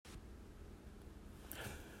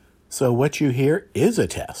So what you hear is a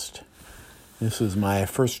test. This is my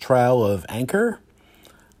first trial of Anchor.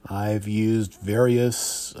 I've used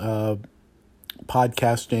various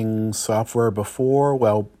podcasting software before.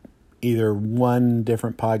 Well, either one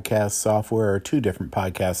different podcast software or two different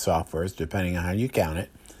podcast softwares, depending on how you count it.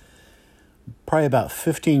 Probably about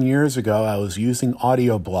 15 years ago, I was using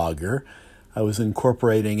Audio Blogger. I was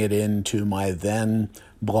incorporating it into my then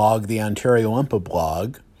blog, the Ontario Impa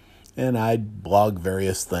blog, and I'd blog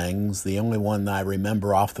various things. The only one that I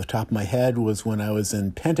remember off the top of my head was when I was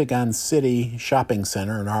in Pentagon City Shopping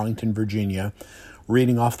Center in Arlington, Virginia,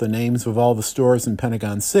 reading off the names of all the stores in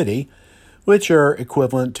Pentagon City, which are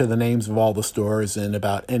equivalent to the names of all the stores in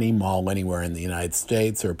about any mall anywhere in the United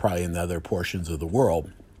States or probably in the other portions of the world.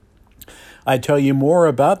 I tell you more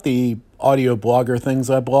about the Audio Blogger things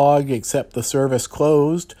I blog, except the service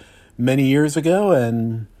closed many years ago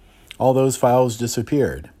and all those files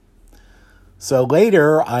disappeared. So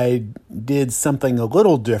later I did something a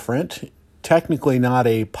little different, technically not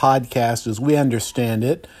a podcast as we understand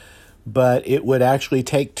it, but it would actually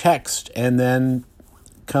take text and then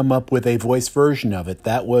come up with a voice version of it.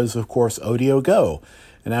 That was, of course, Audio Go.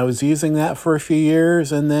 And I was using that for a few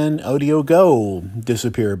years, and then Audio Go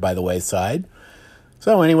disappeared by the wayside.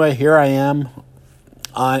 So anyway, here I am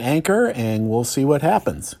on Anchor, and we'll see what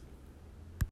happens.